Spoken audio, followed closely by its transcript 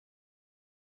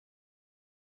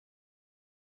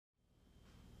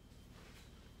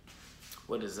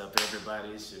What is up, everybody?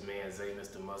 It's your man Zay,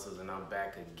 Mr. Muscles, and I'm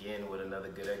back again with another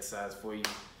good exercise for you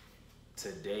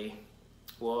today.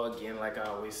 Well, again, like I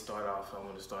always start off, I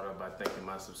want to start off by thanking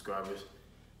my subscribers.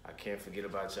 I can't forget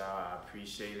about y'all. I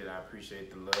appreciate it. I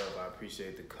appreciate the love. I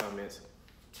appreciate the comments.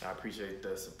 I appreciate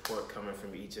the support coming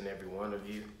from each and every one of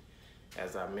you.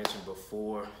 As I mentioned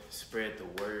before, spread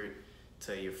the word.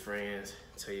 Tell your friends,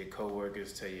 tell your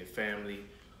coworkers, tell your family,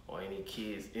 or any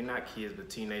kids, and not kids, but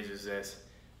teenagers that's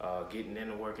getting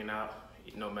into working out,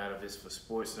 no matter if it's for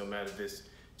sports, no matter if it's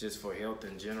just for health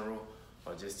in general,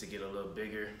 or just to get a little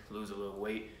bigger, lose a little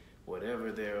weight,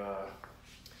 whatever their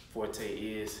forte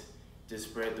is, just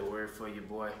spread the word for your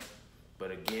boy. But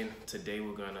again, today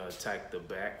we're gonna attack the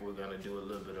back. We're gonna do a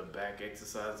little bit of back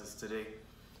exercises today.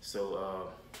 So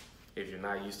if you're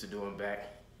not used to doing back,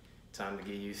 time to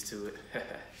get used to it.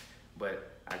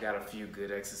 But I got a few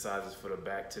good exercises for the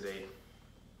back today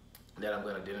that I'm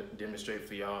gonna demonstrate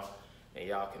for y'all, and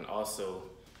y'all can also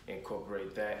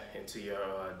incorporate that into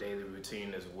your daily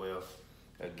routine as well.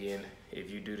 Again,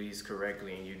 if you do these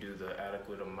correctly and you do the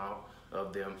adequate amount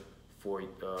of them for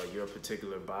your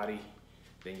particular body,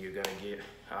 then you're gonna get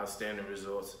outstanding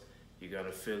results. You're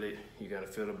gonna feel it, you're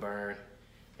gonna feel the burn,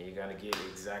 and you're gonna get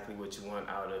exactly what you want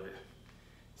out of it.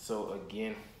 So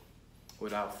again,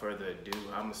 without further ado,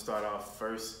 I'm gonna start off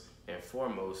first and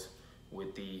foremost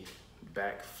with the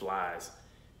back flies.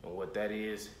 And what that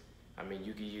is, I mean,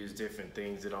 you can use different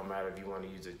things. It don't matter if you want to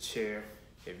use a chair.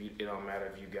 It don't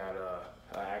matter if you got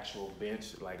an actual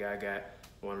bench. Like I got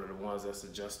one of the ones that's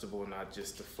adjustable, not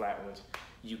just the flat ones.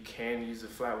 You can use a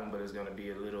flat one, but it's gonna be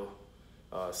a little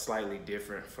slightly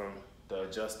different from the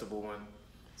adjustable one.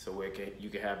 So where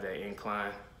you can have that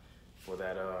incline for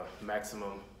that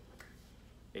maximum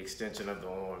extension of the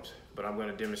arms. But I'm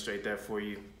gonna demonstrate that for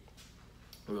you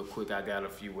real quick. I got a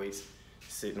few weights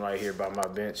sitting right here by my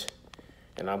bench,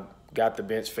 and I've got the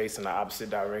bench facing the opposite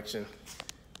direction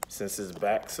since it's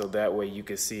back, so that way you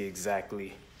can see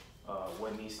exactly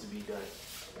what needs to be done.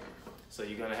 So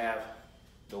you're gonna have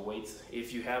the weights.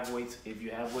 If you have weights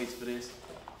for this,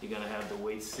 you're gonna have the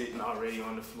weights sitting already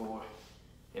on the floor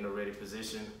in a ready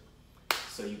position,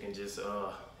 so you can just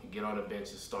get on the bench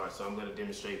and start. So I'm gonna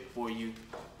demonstrate for you.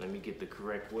 Let me get the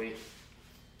correct weight.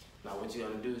 Now what you're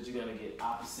gonna do is you're gonna get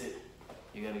opposite.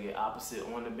 You're gonna get opposite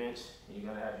on the bench, and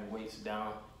you're gonna have your weights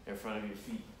down in front of your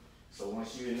feet. So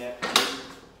once you're in that position,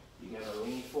 you're gonna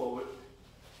lean forward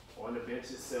on the bench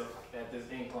itself at this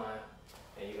incline,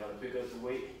 and you're gonna pick up the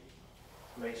weight.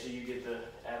 Make sure you get the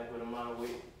adequate amount of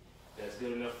weight that's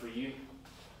good enough for you.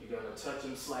 You're gonna touch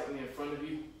them slightly in front of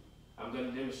you. I'm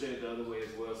gonna demonstrate it the other way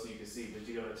as well so you can see, but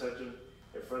you're gonna touch them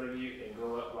in front of you and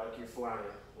go up like you're flying.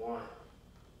 1,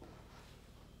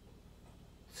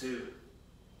 2,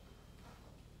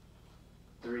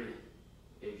 3.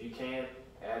 If you can,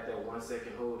 add that 1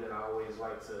 second hold that I always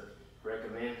like to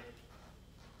recommend.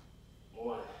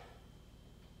 1,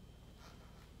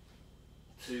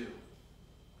 2,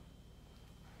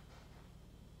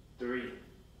 3.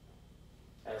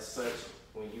 As such,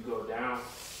 when you go down,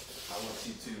 I want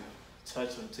you to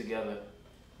touch them together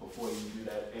before you do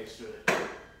that extra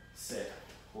set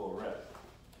or rep.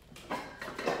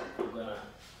 I'm gonna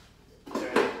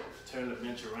turn the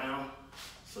bench around,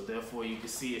 so therefore you can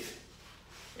see it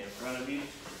in front of you.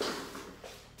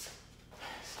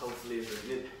 Hopefully it's a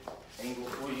good angle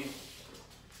for you.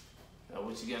 Now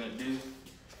what you're gonna do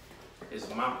is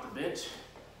mount the bench.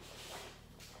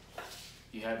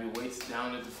 You have your weights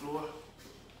down at the floor.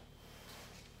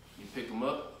 You pick them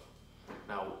up.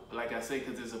 Now, like I say,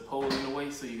 because there's a pole in the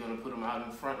way, so you're gonna put them out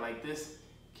in front like this.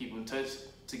 Keep them touched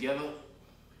together.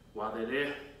 While they're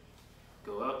there,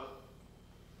 go up.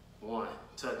 1,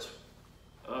 touch,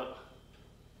 up,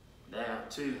 down,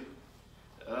 2,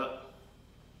 up,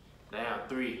 down,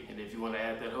 3. And if you want to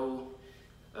add that hold,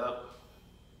 up,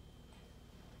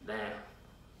 down,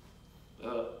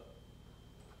 up,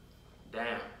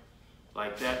 down,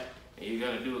 like that. And you're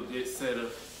gonna do a good set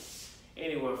of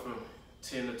anywhere from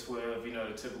 10 to 12, you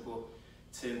know, the typical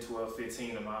 10, 12,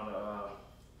 15 amount of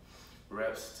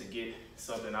reps to get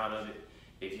something out of it.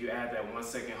 If you add that 1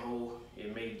 second hold,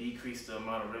 it may decrease the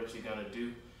amount of reps you're gonna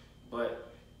do,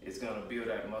 but it's gonna build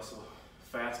that muscle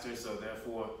faster, so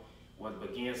therefore what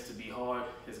begins to be hard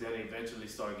is gonna eventually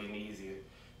start getting easier.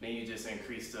 Then you just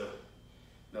increase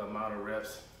the amount of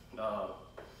reps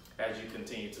as you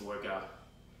continue to work out.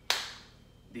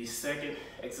 The second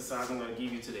exercise I'm gonna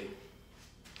give you today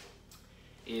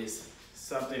is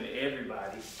something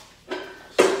everybody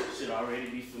should already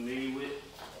be familiar with,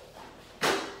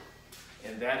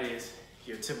 and that is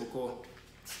your typical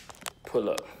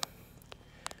pull-up.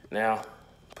 Now,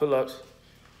 pull-ups,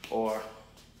 or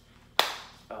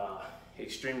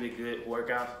extremely good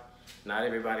workout. Not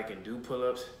everybody can do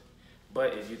pull-ups,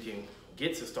 but if you can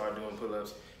get to start doing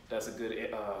pull-ups, that's a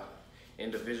good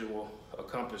individual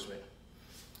accomplishment.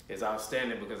 It's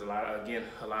outstanding because a lot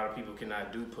of people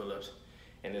cannot do pull-ups,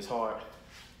 and it's hard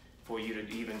for you to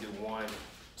even do 1,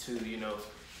 2, you know,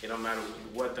 it don't matter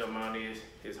what the amount is,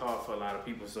 it's hard for a lot of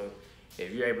people. So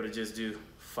if you're able to just do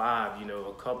 5, you know,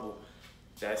 a couple,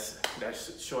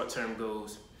 that's short-term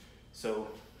goals. So,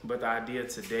 but the idea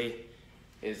today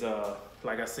is,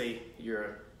 like I say,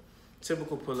 your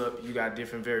typical pull-up, you got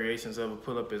different variations of a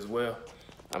pull-up as well.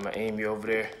 I'm gonna aim you over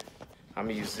there. I'm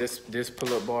gonna use this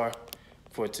pull-up bar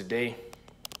for today.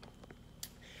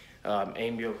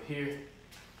 Aim you up here,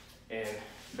 and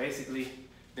basically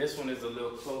this one is a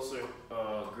little closer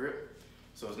grip,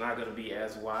 so it's not gonna be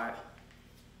as wide.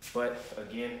 But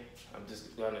again, I'm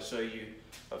just gonna show you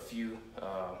a few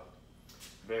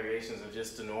variations of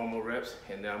just the normal reps,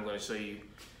 and then I'm gonna show you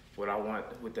what I want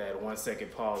with that 1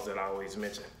 second pause that I always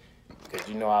mention. Because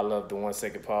you know I love the 1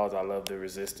 second pause, I love the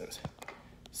resistance.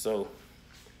 So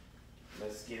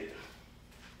let's get it.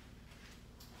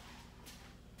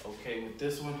 Okay, with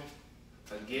this one,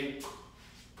 again,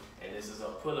 and this is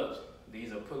our pull-ups.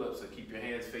 These are pull-ups, so keep your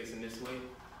hands facing this way.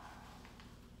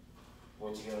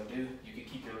 What you're gonna do, you can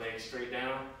keep your legs straight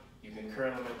down. You can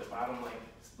curl them at the bottom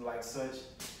like such.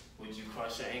 Would you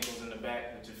cross your ankles in the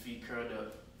back with your feet curled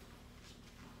up?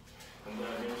 I'm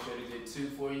gonna demonstrate a good 2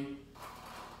 for you.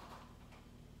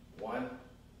 1,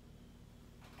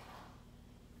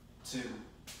 2.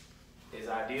 It's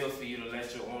ideal for you to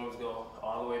let your arms go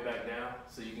all the way back down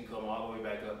so you can come all the way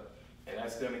back up. And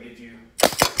that's gonna give you,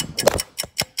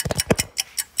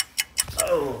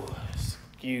 oh,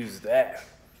 excuse that.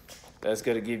 That's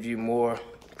gonna give you more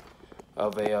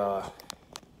of a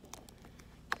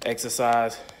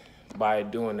exercise by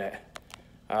doing that.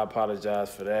 I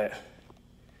apologize for that.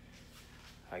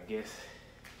 I guess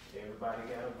everybody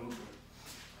got a blooper.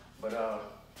 But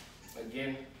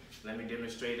again, let me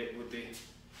demonstrate it with the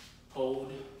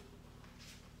hold.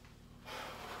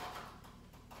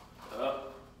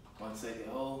 Up, 1 second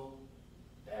hold,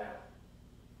 down.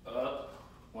 Up,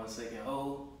 1 second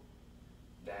hold,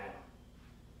 down.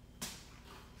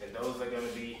 And those are gonna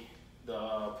be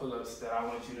the pull-ups that I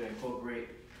want you to incorporate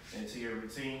into your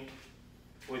routine.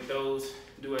 With those,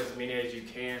 do as many as you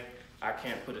can. I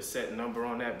can't put a set number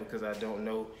on that because I don't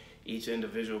know each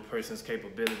individual person's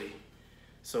capability.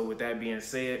 So with that being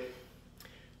said,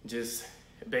 just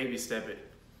baby step it.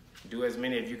 Do as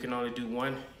many. If you can only do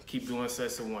 1, keep doing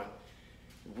sets of 1.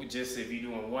 Just if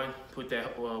you're doing 1, put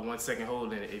that 1 second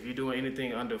hold in it. If you're doing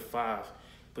anything under 5,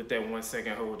 put that 1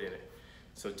 second hold in it.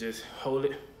 So just hold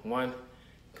it, 1,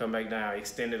 come back down,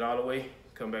 extend it all the way,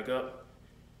 come back up,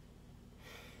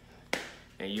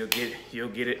 and you'll get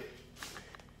it,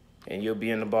 and you'll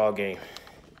be in the ball game.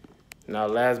 Now,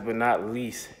 last but not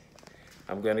least,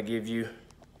 I'm gonna give you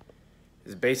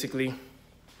is basically,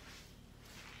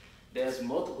 there's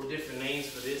multiple different names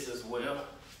for this as well.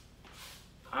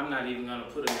 I'm not even gonna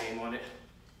put a name on it,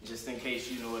 just in case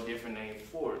you know a different name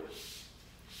for it.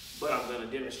 But I'm gonna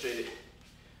demonstrate it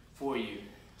for you.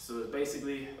 So it's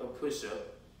basically a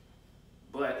push-up,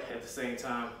 but at the same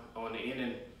time, on the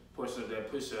end portion of that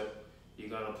push-up, you're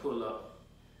gonna pull up.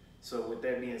 So with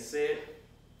that being said,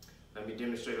 let me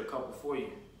demonstrate a couple for you.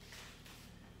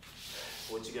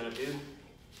 What you're gonna do,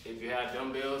 if you have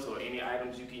dumbbells or any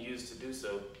items you can use to do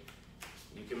so,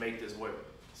 you can make this work.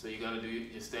 So you're gonna do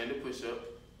your standard push-up,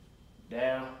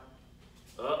 down,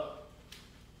 up,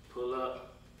 pull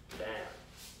up, down,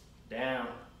 down,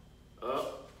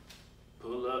 up,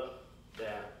 pull up,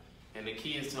 down. And the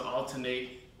key is to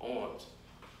alternate arms.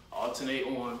 Alternate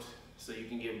arms so you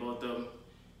can get both of them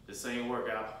the same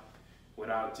workout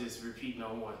without just repeating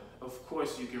on one. Of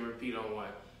course you can repeat on one,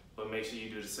 but make sure you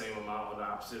do the same amount on the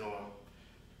opposite arm.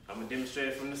 I'm gonna demonstrate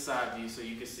it from the side view so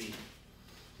you can see.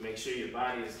 Make sure your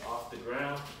body is off the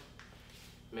ground.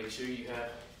 Make sure you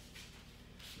have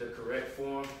the correct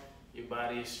form. Your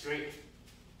body is straight.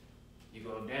 You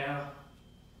go down,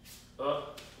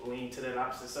 up, lean to that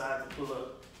opposite side to pull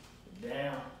up,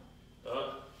 down,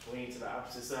 up, lean to the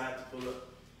opposite side to pull up.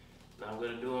 Now I'm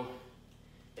gonna do them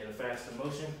in a faster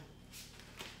motion.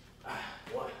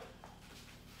 1,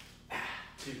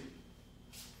 2,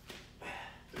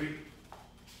 3,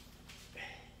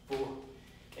 4.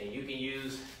 And you can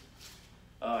use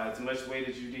as much weight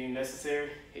as you deem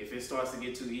necessary. If it starts to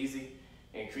get too easy,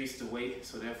 increase the weight,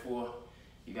 so therefore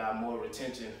you got more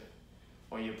retention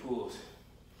on your pulls.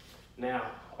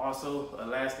 Now, also, a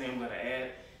last thing I'm gonna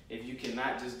add, if you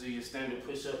cannot just do your standard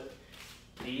push-up,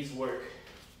 these work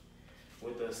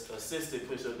with the assisted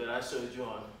push-up that I showed you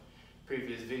on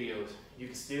previous videos. You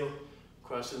can still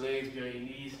Cross your legs, be on your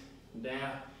knees,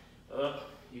 down, up.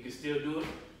 You can still do it,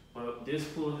 but this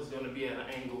pull is gonna be at an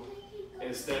angle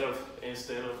instead of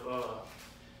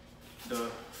the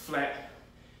flat.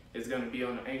 It's gonna be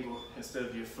on an angle instead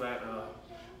of your flat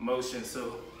motion.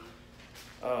 So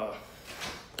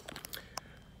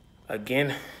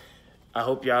again, I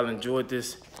hope y'all enjoyed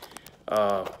this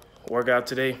workout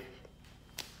today.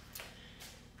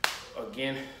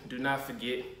 Again, do not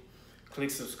forget, click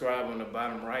subscribe on the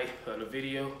bottom right of the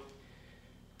video.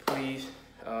 Please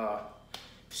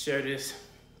share this.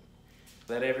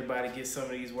 Let everybody get some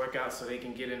of these workouts so they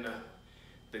can get in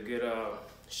the good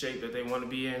shape that they want to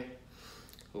be in.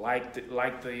 Like the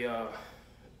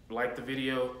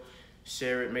video,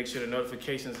 share it, make sure the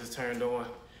notifications is turned on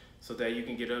so that you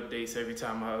can get updates every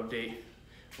time I update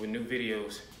with new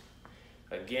videos.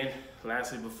 Again,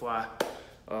 lastly, before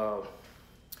I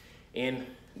end,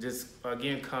 just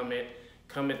again comment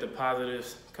the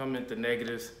positives, comment the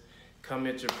negatives,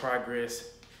 comment your progress.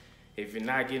 If you're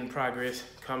not getting progress,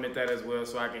 comment that as well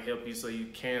so I can help you so you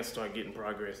can start getting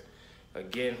progress.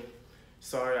 Again,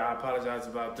 sorry, I apologize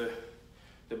about the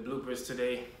bloopers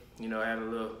today. You know, I had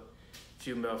a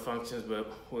few malfunctions, but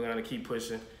we're gonna keep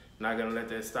pushing. Not gonna let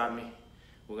that stop me.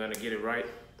 We're gonna get it right.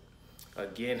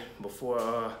 Again,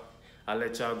 before I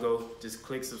let y'all go, just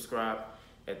click subscribe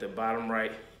at the bottom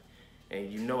right. And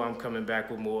you know I'm coming back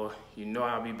with more. You know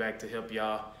I'll be back to help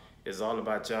y'all. It's all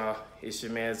about y'all. It's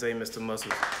your man Zay, Mr.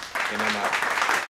 Muscles, and I'm out.